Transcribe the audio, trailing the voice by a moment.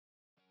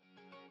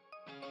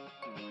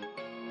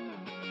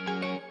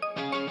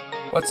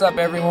What's up,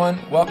 everyone?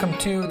 Welcome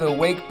to the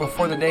Wake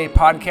Before the Day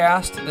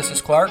podcast. This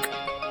is Clark.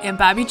 And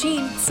Bobby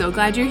Jean. So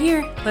glad you're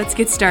here. Let's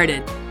get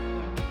started.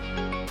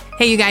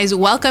 Hey, you guys,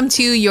 welcome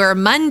to your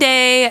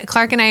Monday.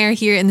 Clark and I are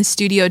here in the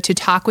studio to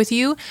talk with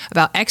you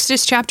about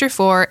Exodus chapter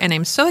 4, and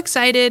I'm so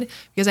excited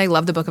because I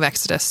love the book of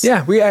Exodus.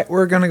 Yeah,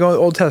 we're going to go the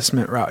Old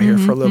Testament route here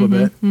for a little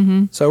bit.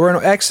 So we're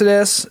in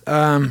Exodus.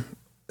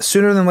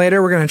 Sooner than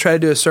later, we're going to try to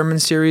do a sermon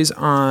series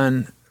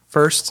on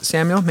 1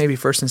 Samuel, maybe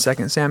 1 and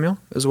 2 Samuel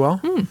as well.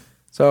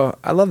 So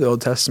I love the Old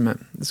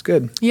Testament. It's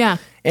good. Yeah.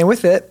 And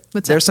with it,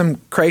 there's some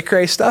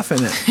cray-cray stuff in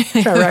it.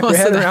 Try to wrap your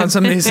head around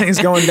some of these things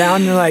going down,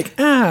 and you're like,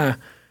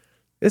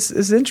 this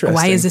is interesting.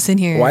 Why is this in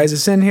here? Why is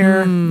this in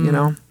here? You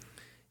know,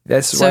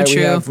 that's so why true.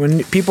 we have,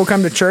 when people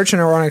come to church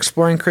and are on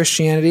exploring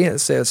Christianity,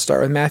 let's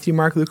start with Matthew,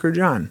 Mark, Luke, or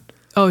John.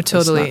 Oh,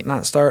 totally. Let's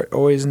not start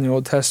always in the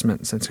Old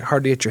Testament, since it's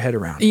hard to get your head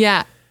around.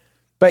 Yeah.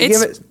 But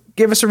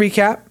give us a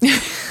recap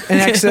in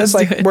Exodus.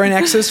 We're in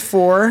Exodus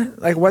 4.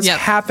 Like, what's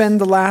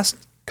happened the last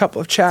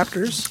couple of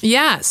chapters?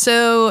 Yeah.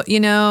 So,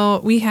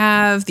 we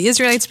have the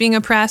Israelites being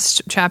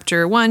oppressed,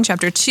 chapter 1,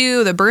 chapter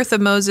 2, the birth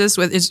of Moses.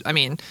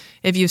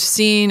 If you've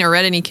seen or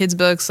read any kids'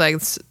 books, I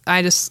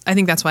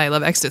think that's why I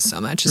love Exodus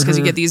so much, is because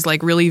you get these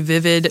really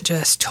vivid,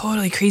 just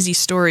totally crazy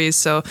stories.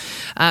 So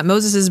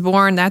Moses is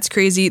born. That's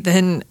crazy.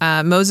 Then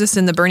Moses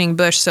in the burning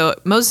bush. So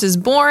Moses is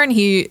born.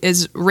 He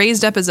is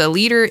raised up as a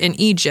leader in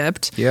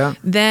Egypt. Yeah.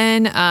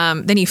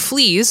 Then he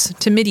flees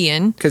to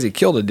Midian. Because he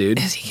killed a dude.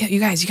 You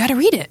guys, you got to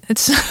read it.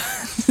 It's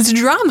it's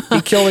drama.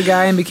 He killed a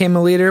guy and became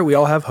a leader. We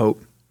all have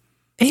hope.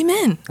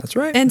 Amen. That's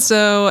right. And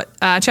so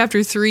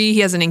chapter 3, he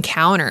has an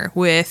encounter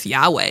with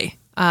Yahweh,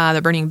 the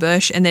burning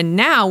bush. And then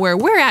now where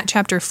we're at,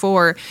 chapter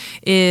 4,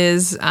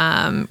 is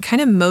kind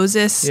of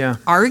Moses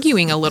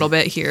arguing a little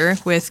bit here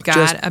with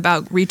God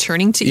about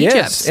returning to Egypt.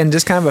 Yes, and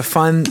just kind of a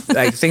fun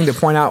thing to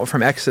point out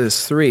from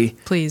Exodus 3.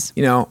 Please.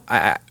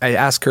 I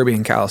asked Kirby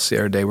and Callis the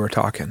other day, we were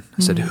talking.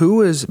 I said,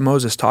 who is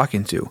Moses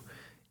talking to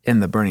in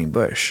the burning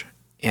bush?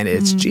 And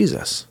it's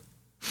Jesus.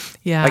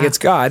 Yeah. It's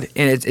God,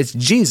 and it's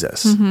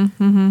Jesus.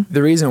 The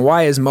reason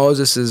why is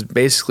Moses is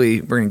basically,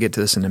 we're going to get to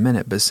this in a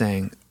minute, but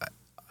saying,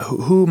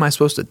 who am I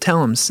supposed to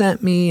tell him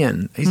sent me?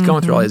 And he's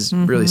going through all these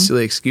really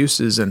silly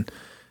excuses, and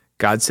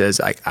God says,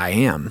 I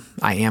am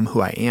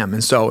who I am.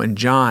 And so in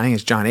John, I think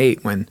it's John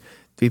 8, when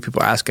the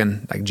people are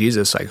asking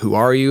Jesus, who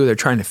are you? They're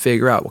trying to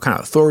figure out, what kind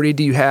of authority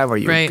do you have? Are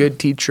you a good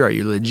teacher? Are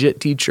you a legit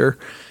teacher?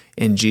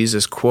 And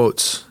Jesus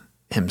quotes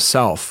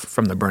himself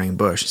from the burning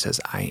bush. He says,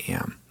 I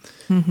am.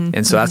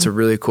 And so that's a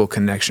really cool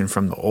connection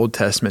from the Old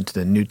Testament to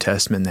the New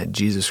Testament, that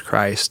Jesus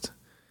Christ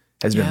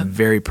has been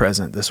very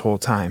present this whole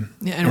time.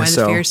 Yeah, and why the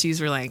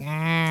Pharisees were like,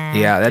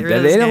 they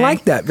didn't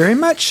like that very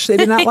much. They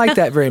did not like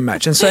that very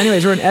much. And so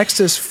anyways, we're in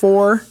Exodus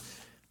 4,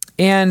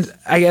 and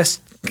I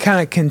guess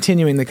kind of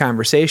continuing the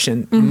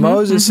conversation,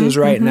 Moses is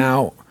right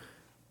now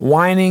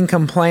whining,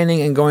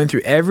 complaining, and going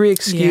through every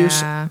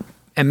excuse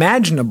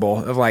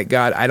imaginable of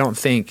God, I don't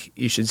think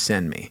you should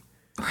send me.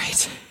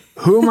 Right.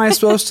 Who am I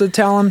supposed to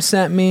tell him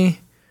sent me?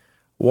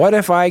 What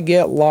if I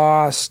get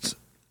lost?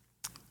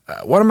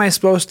 What am I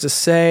supposed to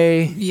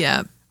say?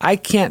 Yeah. I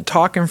can't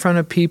talk in front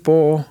of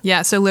people.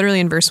 Yeah, so literally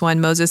in verse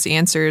 1, Moses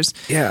answers,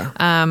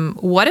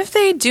 what if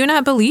they do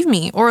not believe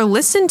me or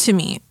listen to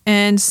me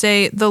and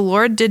say, the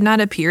Lord did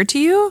not appear to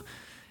you?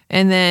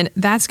 And then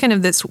that's kind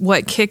of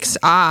what kicks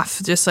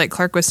off, just like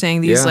Clark was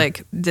saying, these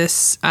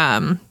this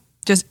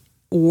just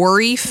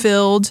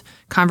worry-filled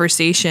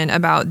conversation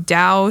about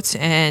doubt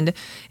and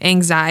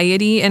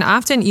anxiety. And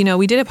often,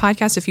 we did a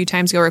podcast a few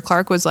times ago where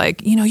Clark was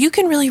like, you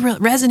can really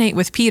resonate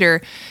with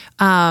Peter.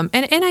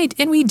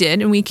 And we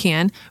did, and we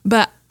can,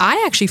 but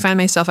I actually find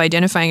myself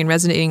identifying and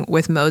resonating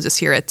with Moses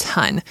here a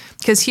ton,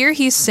 because here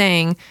he's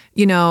saying,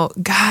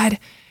 God,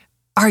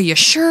 are you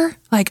sure?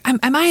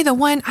 Am I the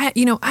one? I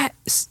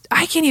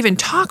can't even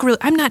talk really.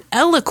 I'm not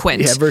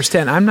eloquent. Yeah, verse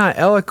 10, I'm not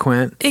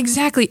eloquent.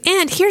 Exactly.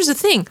 And here's the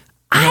thing.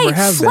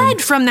 I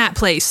fled from that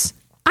place.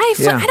 I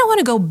don't want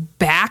to go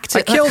back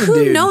to.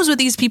 Who knows what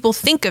these people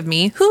think of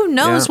me? Who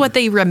knows what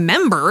they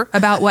remember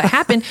about what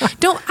happened?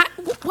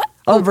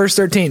 Verse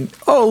 13.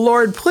 Oh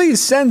Lord,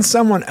 please send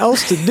someone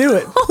else to do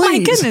it. Please. Oh my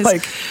goodness.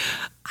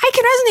 I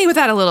can resonate with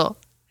that a little.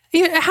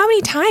 How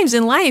many times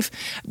in life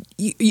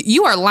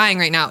you are lying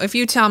right now if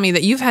you tell me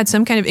that you've had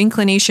some kind of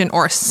inclination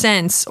or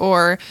sense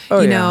or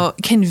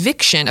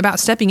conviction about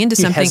stepping into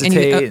something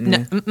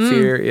and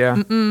fear,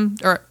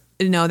 or.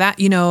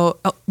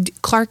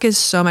 Clark is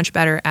so much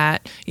better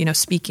at,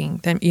 speaking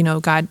than,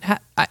 God,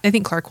 I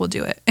think Clark will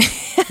do it.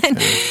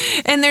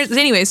 and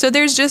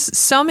there's just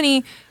so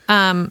many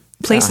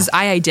places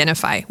I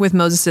identify with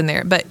Moses in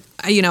there. But,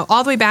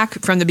 all the way back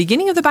from the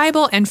beginning of the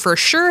Bible, and for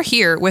sure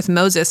here with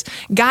Moses,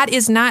 God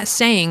is not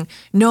saying,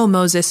 no,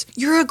 Moses,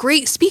 you're a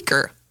great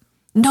speaker.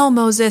 No,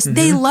 Moses,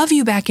 they love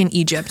you back in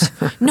Egypt.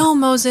 No,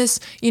 Moses,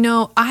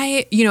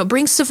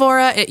 bring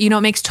Sephora.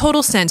 It makes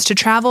total sense to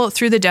travel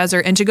through the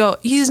desert and to go.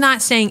 He's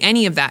not saying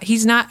any of that.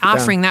 He's not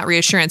offering that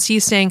reassurance.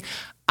 He's saying,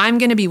 I'm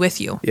going to be with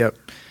you. Yep.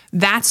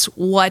 That's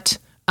what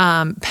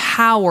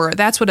power.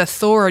 That's what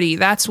authority.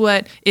 That's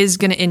what is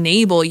going to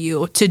enable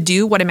you to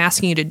do what I'm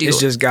asking you to do. It's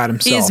just God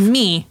himself. Is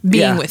me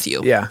being with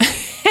you. Yeah.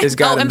 It's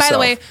God himself. And by the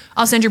way,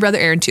 I'll send your brother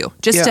Aaron too,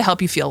 just to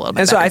help you feel a little bit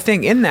better. So I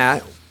think in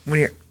that, when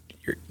you're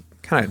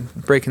kind of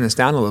breaking this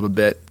down a little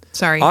bit.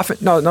 Sorry. Often,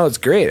 no, it's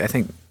great. I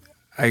think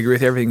I agree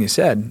with everything you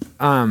said.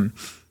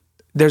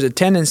 There's a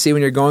tendency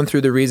when you're going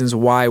through the reasons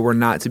why we're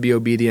not to be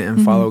obedient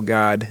and follow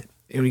God,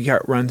 and we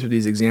got run through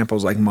these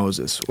examples like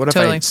Moses. What if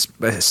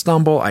I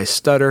stumble, I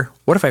stutter?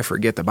 What if I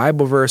forget the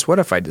Bible verse? What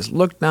if I just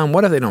look dumb?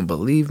 What if they don't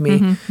believe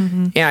me?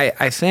 And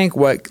I think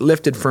what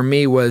lifted for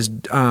me was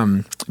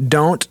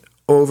don't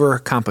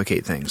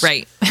overcomplicate things.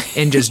 Right.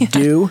 And just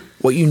do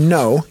what you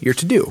know you're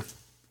to do.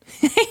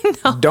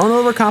 Don't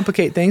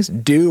overcomplicate things.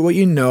 Do what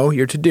you know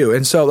you're to do.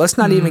 And so let's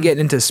not even get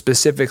into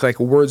specific like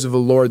words of the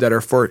Lord that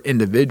are for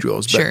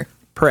individuals. But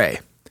pray,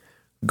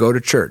 go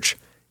to church,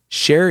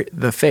 share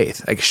the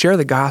faith, like share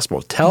the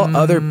gospel, tell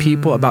other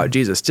people about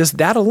Jesus. Just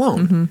that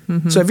alone.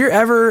 So if you're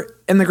ever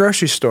in the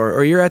grocery store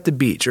or you're at the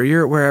beach or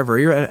you're wherever,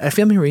 you're at a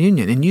family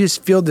reunion and you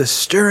just feel this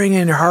stirring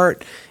in your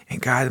heart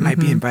and God might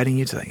be inviting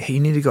you to like, hey, you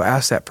need to go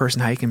ask that person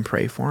how you can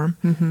pray for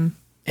him.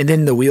 And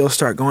then the wheels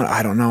start going,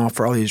 I don't know,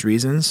 for all these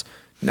reasons.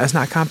 That's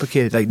not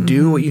complicated. Like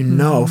do what you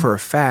know for a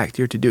fact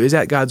you're to do. Is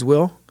that God's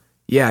will?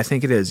 Yeah, I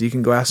think it is. You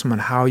can go ask someone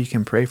how you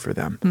can pray for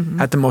them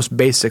at the most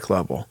basic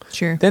level.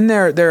 Sure. Then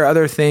there are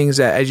other things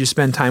that as you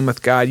spend time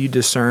with God, you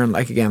discern,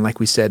 like again, like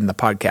we said in the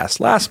podcast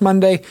last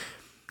Monday,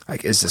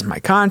 like, is this my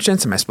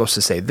conscience? Am I supposed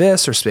to say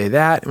this or say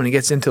that? When it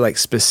gets into like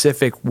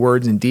specific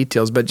words and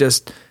details, but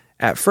just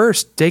at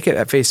first, take it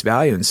at face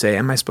value and say,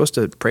 am I supposed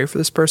to pray for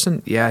this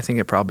person? Yeah, I think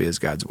it probably is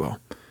God's will.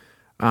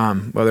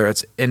 Whether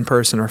it's in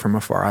person or from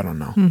afar, I don't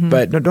know.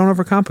 But don't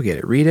overcomplicate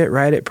it. Read it,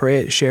 write it, pray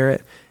it, share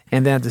it.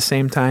 And then at the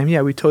same time,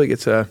 we totally get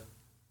to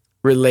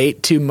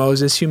relate to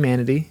Moses'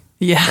 humanity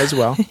as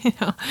well.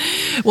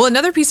 Well,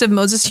 another piece of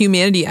Moses'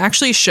 humanity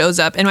actually shows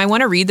up, and I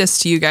want to read this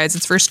to you guys.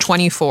 It's verse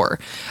 24.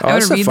 I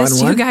want to read this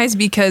to you guys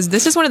because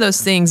this is one of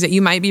those things that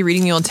you might be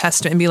reading the Old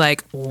Testament and be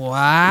like, what?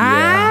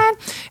 Yeah.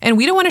 And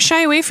we don't want to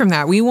shy away from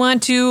that. We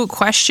want to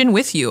question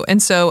with you.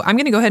 And so I'm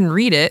going to go ahead and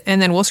read it,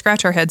 and then we'll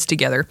scratch our heads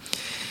together.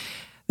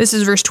 This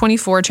is verse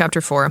 24,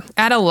 chapter 4.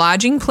 At a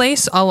lodging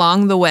place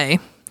along the way,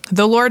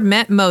 the Lord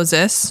met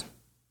Moses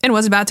and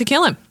was about to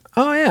kill him.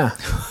 Oh, yeah.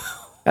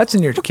 That's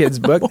in your kids'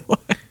 book.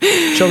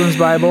 Children's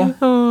Bible.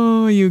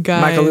 Oh, you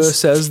guys. Michael Lewis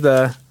says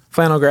the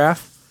flannel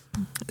graph.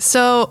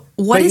 So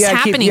what is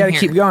happening here? You got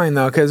to keep going,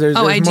 though, because there's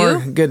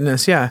more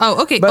goodness. Yeah.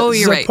 Oh, okay. But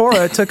you're right.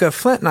 Zipporah took a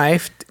flint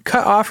knife,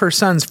 cut off her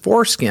son's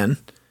foreskin,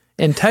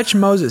 and touched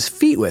Moses'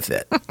 feet with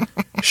it.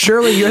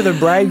 Surely you're the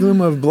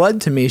bridegroom of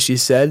blood to me, she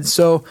said.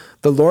 So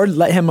the Lord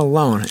let him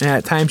alone. And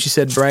at times she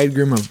said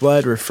bridegroom of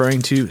blood,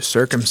 referring to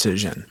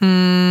circumcision.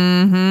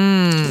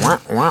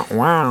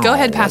 Wow. Go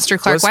ahead, Pastor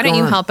Clark. Why don't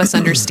you help us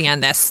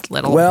understand this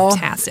little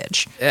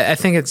passage? I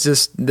think it's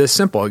just this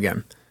simple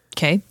again.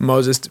 Okay.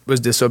 Moses was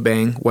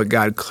disobeying what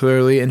God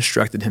clearly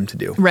instructed him to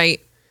do.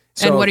 Right.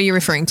 So and what are you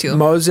referring to?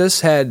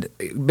 Moses had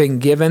been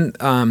given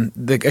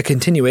a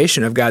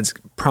continuation of God's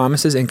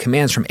promises and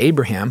commands from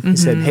Abraham. He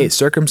said, hey,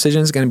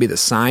 circumcision is going to be the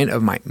sign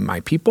of my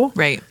people.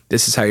 Right.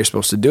 This is how you're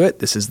supposed to do it.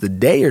 This is the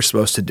day you're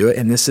supposed to do it.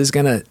 And this is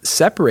going to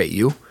separate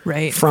you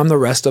from the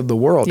rest of the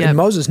world. Yep. And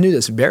Moses knew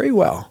this very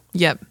well.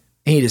 Yep.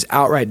 And he just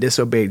outright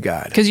disobeyed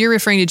God. Because you're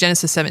referring to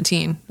Genesis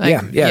 17.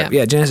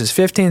 Yeah. Genesis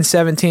 15,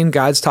 17,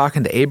 God's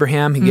talking to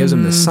Abraham. He gives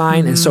him the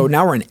sign. And so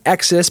now we're in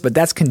Exodus, but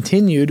that's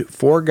continued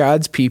for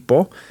God's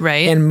people.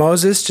 Right. And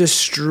Moses just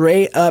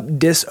straight up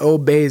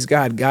disobeys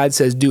God. God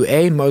says, do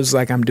A. Moses is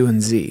like, I'm doing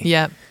Z.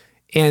 Yep.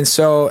 And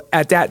so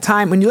at that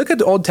time, when you look at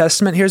the Old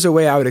Testament, here's the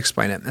way I would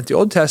explain it. At the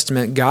Old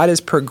Testament, God is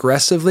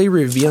progressively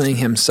revealing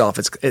himself.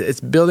 It's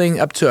building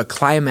up to a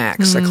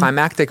climax, a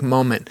climactic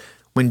moment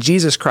when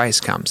Jesus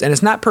Christ comes. And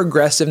it's not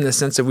progressive in the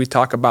sense that we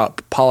talk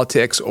about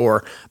politics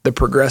or the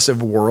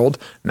progressive world.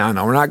 No,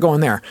 we're not going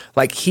there.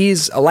 Like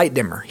he's a light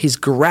dimmer. He's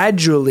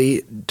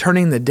gradually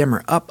turning the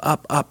dimmer up,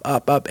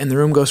 and the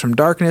room goes from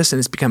darkness and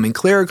it's becoming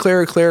clearer.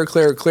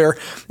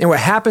 And what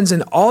happens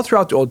all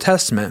throughout the Old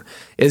Testament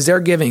is they're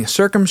giving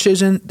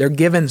circumcision, they're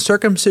given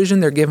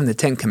the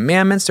 10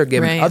 Commandments, they're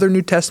given other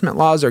New Testament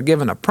laws, they're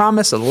given a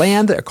promise, a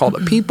land, they're called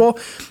a people,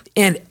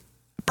 and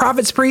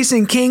prophets, priests,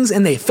 and kings,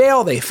 and they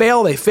fail. They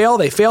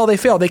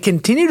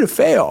continue to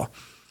fail.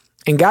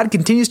 And God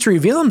continues to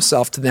reveal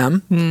himself to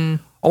them,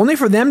 only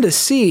for them to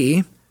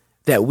see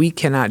that we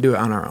cannot do it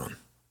on our own.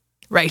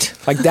 Right.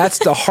 Like that's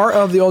the heart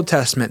of the Old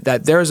Testament,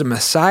 that there's a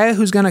Messiah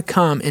who's going to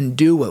come and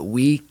do what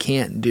we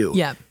can't do.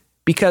 Yeah.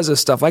 Because of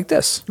stuff like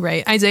this.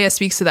 Right. Isaiah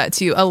speaks to that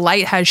too. A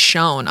light has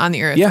shone on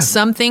the earth. Yeah.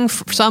 Someone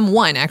from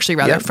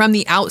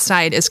the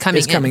outside is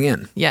coming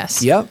in.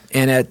 Yes. Yep.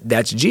 And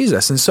that's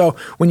Jesus. And so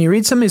when you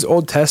read some of these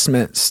Old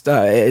Testament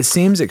stuff, it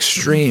seems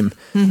extreme.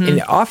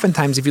 And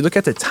oftentimes, if you look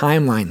at the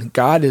timeline,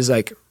 God is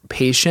like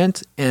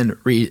patient and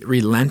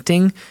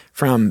relenting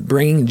from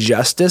bringing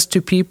justice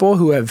to people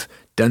who have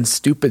done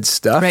stupid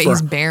stuff Right, for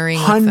he's bearing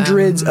with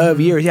hundreds them. of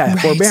years. Yeah, Right.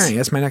 forbearing.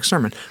 That's my next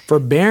sermon.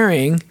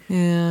 Forbearing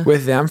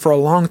with them for a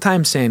long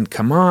time, saying,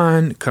 come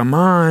on,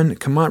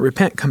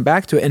 repent, come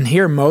back to it. And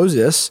here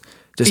Moses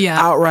just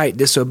outright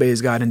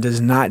disobeys God and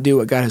does not do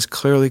what God has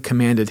clearly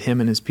commanded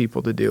him and his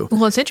people to do.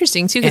 Well, it's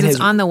interesting, too, because it's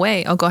on the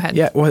way. Oh, go ahead.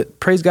 Yeah, well,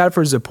 praise God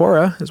for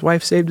Zipporah. His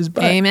wife saved his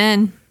butt.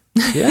 Amen.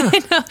 Yeah.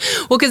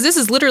 Well, because this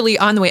is literally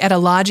on the way, at a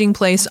lodging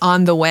place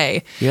on the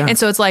way. Yeah. And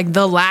so it's like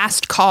the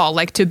last call,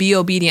 like to be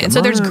obedient. And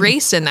so there's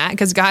grace in that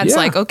because God's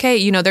like,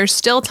 okay, there's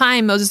still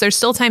time, Moses, there's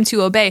still time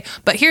to obey.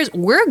 But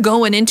we're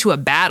going into a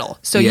battle.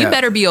 So you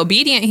better be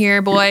obedient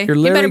here, boy. You're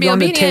literally you better be going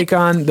obedient. to take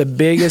on the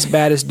biggest,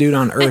 baddest dude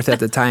on earth at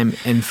the time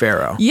in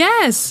Pharaoh.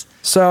 Yes.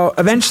 So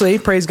eventually,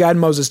 praise God,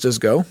 Moses does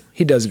go.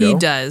 He does go. He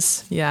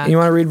does, yeah. You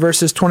want to read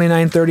verses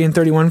 29, 30, and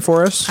 31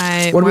 for us?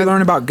 What do we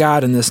learn about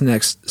God in this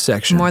next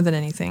section? More than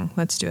anything.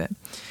 Let's do it.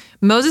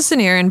 Moses and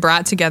Aaron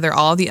brought together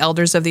all the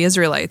elders of the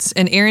Israelites,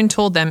 and Aaron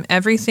told them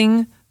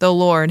everything the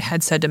Lord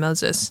had said to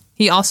Moses.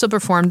 He also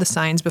performed the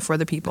signs before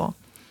the people,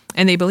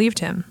 and they believed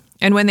him.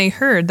 And when they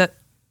heard that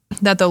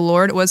the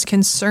Lord was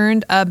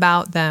concerned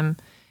about them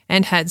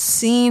and had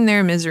seen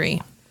their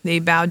misery, they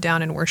bowed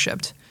down and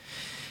worshipped.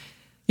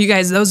 You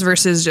guys, those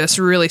verses just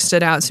really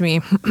stood out to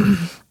me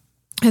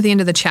at the end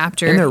of the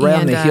chapter. And they're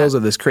right on the heels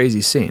of this crazy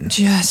scene.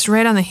 Just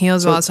right on the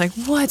heels of all. It's like,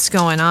 what's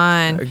going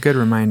on? A good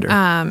reminder.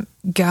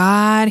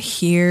 God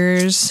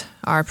hears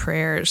our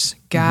prayers.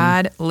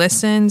 God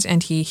listens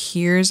and he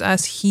hears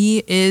us.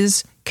 He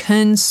is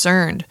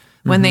concerned.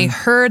 When they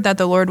heard that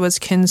the Lord was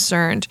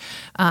concerned,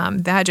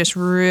 that just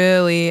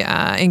really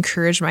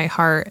encouraged my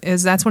heart.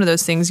 That's one of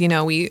those things,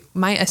 we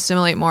might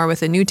assimilate more with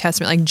the New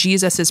Testament, like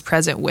Jesus is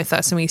present with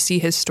us and we see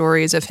his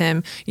stories of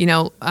him,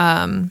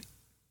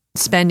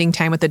 spending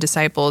time with the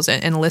disciples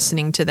and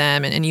listening to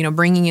them and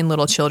bringing in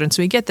little children.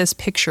 So we get this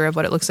picture of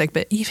what it looks like.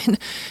 But even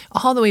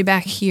all the way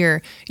back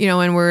here,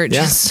 when we're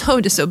just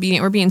so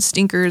disobedient, we're being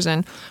stinkers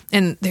and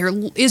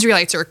the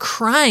Israelites are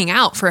crying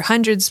out for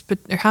hundreds, but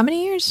how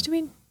many years do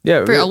we...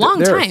 Yeah, for a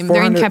long time.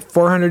 They're in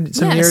 400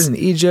 some years in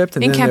Egypt,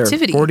 and in then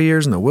captivity. They're 40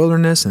 years in the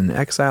wilderness and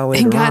exile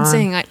later and God's on.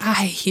 saying,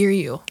 I hear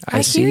you. I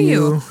hear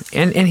you.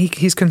 And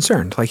he's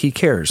concerned, like he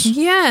cares.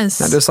 Yes.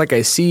 Not just like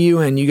I see you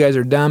and you guys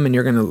are dumb and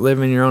you're going to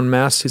live in your own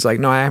mess. He's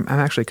like, no, I'm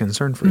actually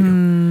concerned for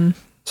you.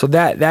 So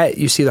that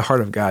you see the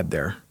heart of God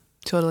there.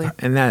 Totally.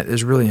 And that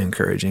is really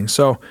encouraging.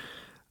 So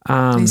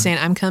he's saying,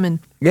 I'm coming.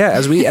 Yeah,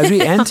 as we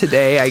end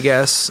today, I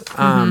guess,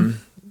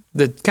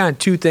 the kind of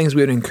two things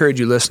we would encourage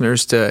you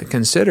listeners to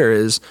consider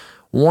is,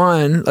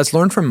 one, let's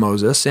learn from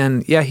Moses.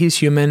 And yeah, he's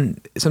human.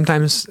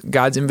 Sometimes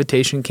God's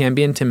invitation can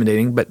be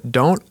intimidating, but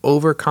don't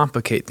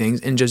overcomplicate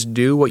things and just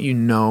do what you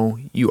know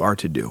you are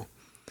to do.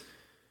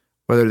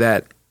 Whether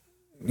that,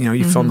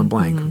 you fill in the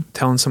blank,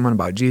 telling someone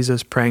about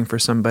Jesus, praying for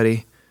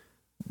somebody,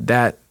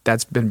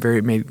 that's been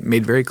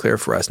made very clear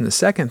for us. And the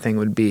second thing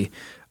would be,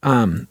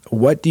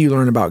 what do you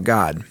learn about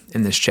God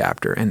in this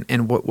chapter?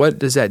 And what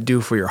does that do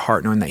for your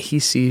heart, knowing that he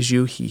sees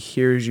you, he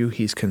hears you,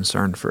 he's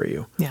concerned for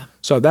you? Yeah.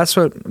 So that's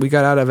what we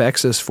got out of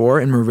Exodus 4,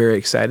 and we're very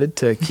excited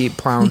to keep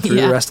plowing through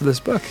the rest of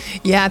this book.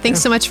 Yeah, thanks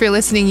so much for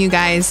listening, you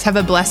guys. Have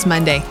a blessed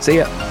Monday. See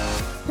ya.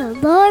 The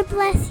Lord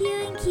bless you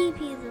and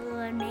keep you. The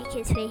Lord make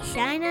his face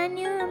shine on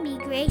you and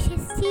be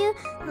gracious to you.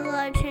 The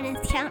Lord turn his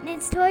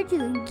countenance toward you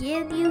and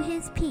give you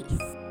his peace.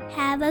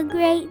 Have a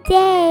great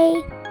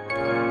day.